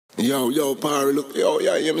Yo, Parry, look, yo,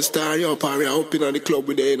 yeah, you me star, yo, Parry, I up in the club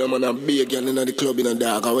with the man, and be a girl in the club in the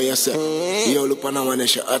dark, how you say? Yo, look, man, I want to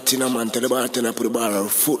show hot in a man, tell the bartender put the bar on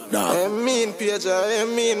foot down. I mean, Page, I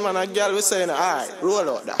mean, man, a girl was saying, alright, roll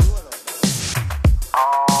out that.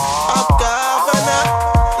 KAVANNAH,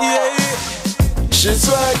 yeah. She's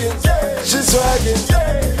swagging, she's swagging,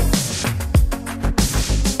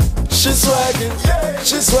 she's swagging,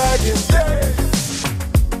 she's swagging.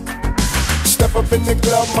 Step up in the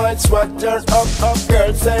club, my swag turn up.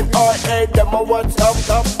 Girls saying, oh, hey, them a what's up.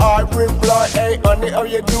 I reply, hey, honey, how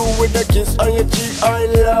you do with the kiss on your cheek? I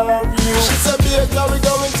love you. She said, babe, now we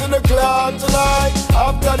going to the club tonight.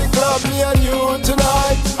 After the club, me and you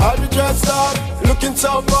tonight. I'll be dressed up, looking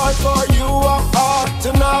so fine for you. I'm hot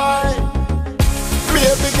tonight.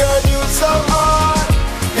 Baby girl, you so hot.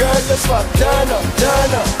 Girl, just want turn up,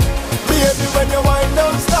 turn up. Baby, when you wind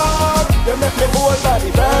don't stop. You make me whole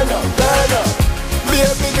body burn up, burn up.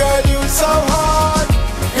 Baby girl, you so hot.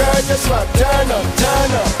 Girl, just want turn up,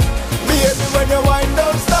 turn up. Baby, when you wind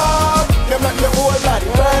don't stop. You make me whole body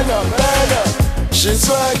burn up, burn up. She's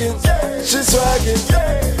swagging, she's swagging,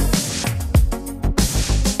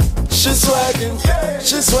 she's swagging,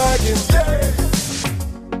 she's swagging.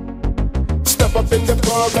 Step up in the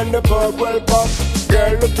pub and the pub well pop.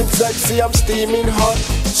 Girl looking sexy, I'm steaming hot.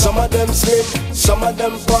 Some of them slim, some of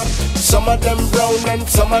them fat, some of them brown and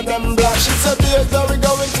some of them black. She said, babe, now we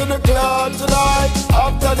going to the club tonight.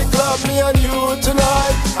 After the club, me and you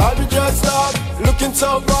tonight. I'll be dressed up, looking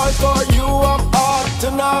so fine for you. I'm hot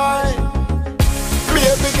tonight.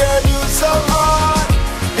 Baby girl, you so hot.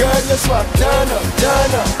 Girl, just want turn up,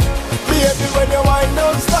 turn up. Baby, when you wind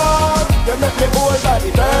don't stop. You make me whole body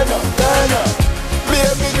burn up, burn up.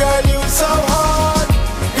 Baby girl, you so hot.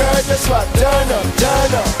 Girl, just want turn up,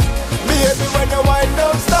 turn up. Baby, when you wind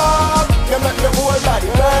don't stop. You make me whole body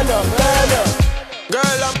burn up, burn up.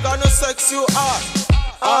 Girl, I'm gonna sex you hard.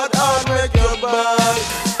 Hard, hard, make your body.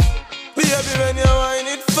 Baby, when you wind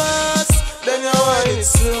it fast, then you wind it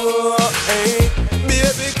slow. Hey,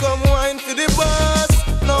 baby, come wine for the boss.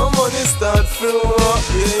 No money start flow.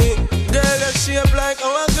 Yeah, girl, you shape like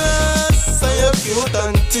hourglass. So you cute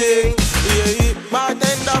and ting. Yeah,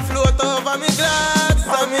 bartender float over me glass.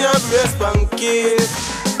 And me a brace panking.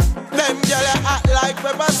 Them girl you act like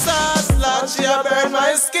pepper sauce. Like she a burn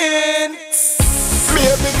my skin.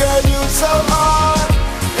 Baby girl, you so hot.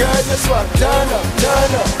 Girl, just want turn up,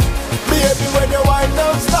 turn up. Baby, when you wind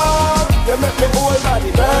don't stop. You make me whole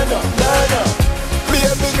body burn up, burn up.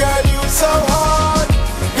 Baby girl, you so hot.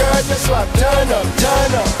 Girl, just want turn up,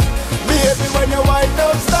 turn up. Baby, when you wind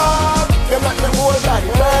don't stop. You make me whole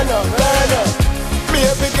body burn up, burn up.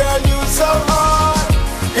 Baby girl, you so hot.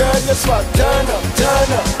 Girl, just want turn up,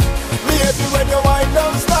 turn up. Baby, when you wind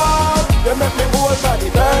don't stop. You make me whole body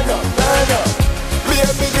burn up, burn up.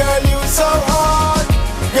 Baby girl, you so hot.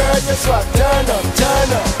 Girl, just want turn up,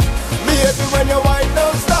 turn up. Baby, when you wind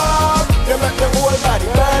don't stop. You make me whole body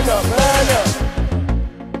burn up, burn up.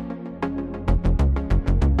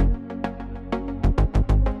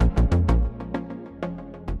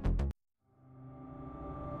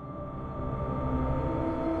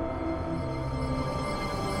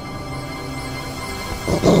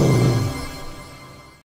 Oh.